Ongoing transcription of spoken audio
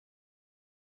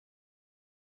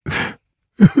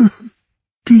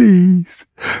Please,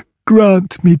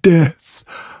 grant me death.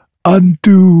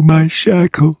 Undo my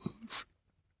shackles.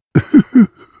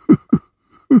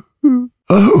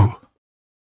 Oh,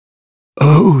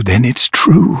 then it's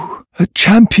true. A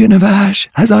champion of Ash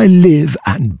as I live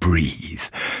and breathe.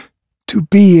 To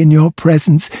be in your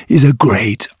presence is a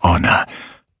great honour.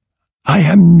 I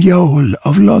am Yoel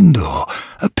of Londor,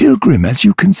 a pilgrim, as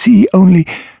you can see, only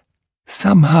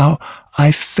somehow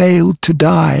I failed to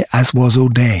die as was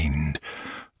ordained.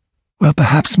 Well,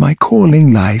 perhaps my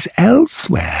calling lies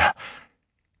elsewhere.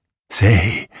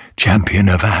 Say, champion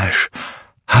of Ash,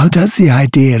 how does the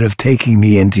idea of taking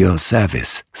me into your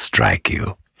service strike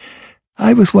you?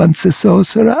 I was once a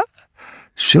sorcerer.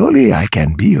 Surely I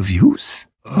can be of use.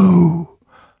 Oh,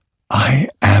 I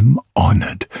am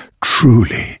honoured,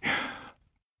 truly.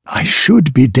 I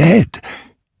should be dead,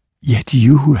 yet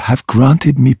you have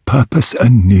granted me purpose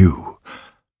anew.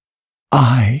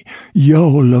 I,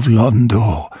 Yoel of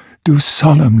Londor, do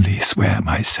solemnly swear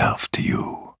myself to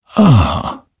you.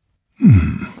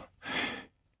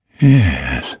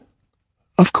 Yes,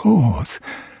 of course.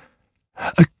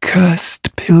 A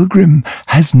cursed pilgrim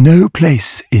has no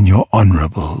place in your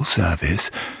honourable service.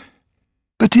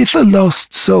 But if a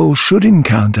lost soul should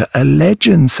encounter a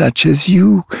legend such as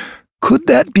you, could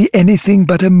that be anything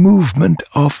but a movement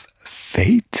of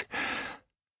fate?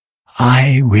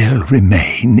 I will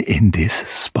remain in this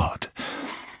spot,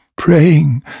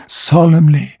 praying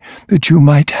solemnly that you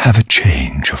might have a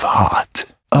change of heart.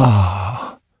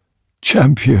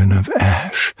 Champion of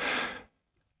Ash,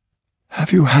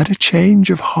 have you had a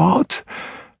change of heart?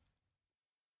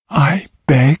 I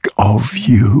beg of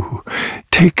you,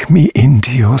 take me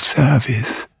into your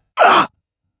service.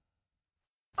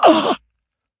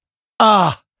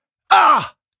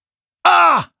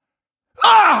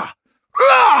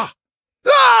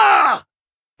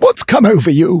 What's come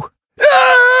over you?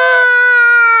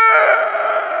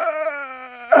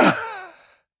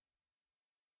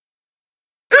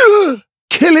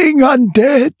 Killing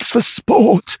undead for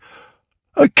sport,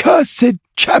 a cursed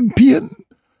champion,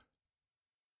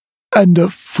 and a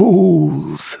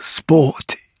fool's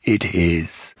sport it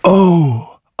is.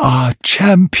 Oh, our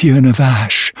champion of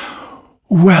Ash,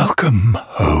 welcome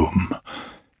home.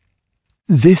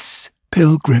 This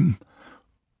pilgrim,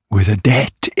 with a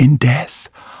debt in death,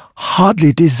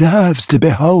 hardly deserves to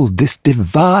behold this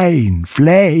divine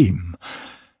flame.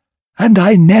 And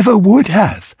I never would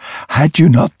have, had you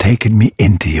not taken me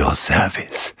into your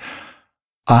service.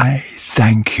 I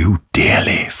thank you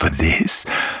dearly for this,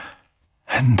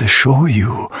 and assure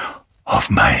you of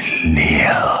my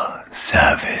leal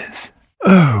service.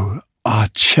 Oh, our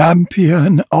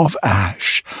champion of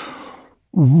Ash,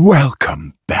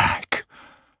 welcome back.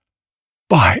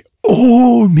 By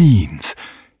all means,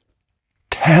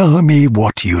 tell me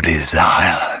what you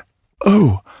desire.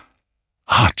 Oh,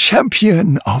 our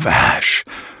champion of Ash,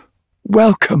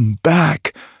 welcome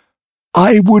back.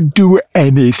 I would do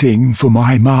anything for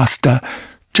my master.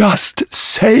 Just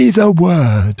say the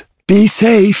word. Be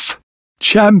safe,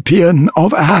 champion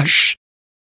of Ash.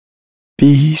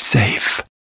 Be safe,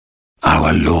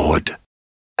 our lord.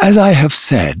 As I have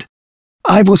said,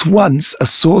 I was once a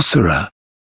sorcerer.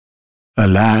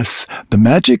 Alas, the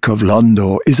magic of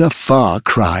Londor is a far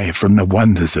cry from the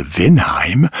wonders of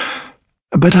Vinheim.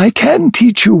 But I can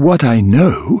teach you what I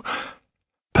know.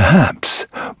 Perhaps,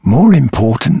 more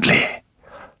importantly,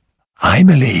 I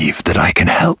believe that I can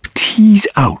help tease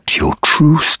out your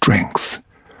true strength.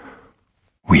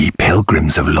 We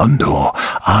pilgrims of Londor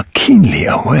are keenly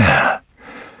aware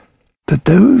that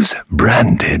those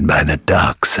branded by the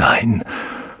dark sign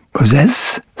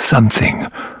possess something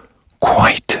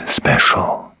quite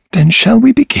special. Then shall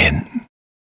we begin?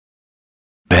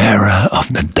 Bearer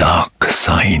of the dark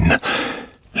sign,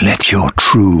 let your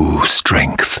true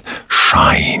strength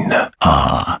shine.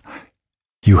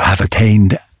 You have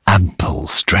attained ample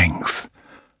strength.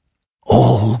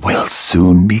 All will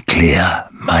soon be clear,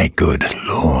 my good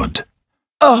lord.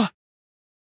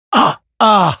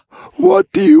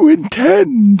 What do you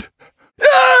intend?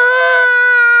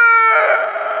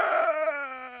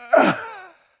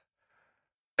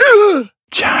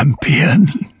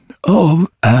 Champion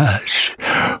of Ash,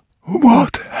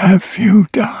 what have you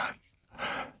done?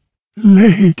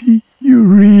 Lady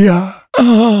Urea,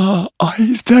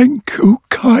 I thank you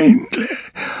kindly,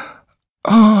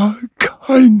 our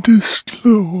kindest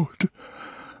lord.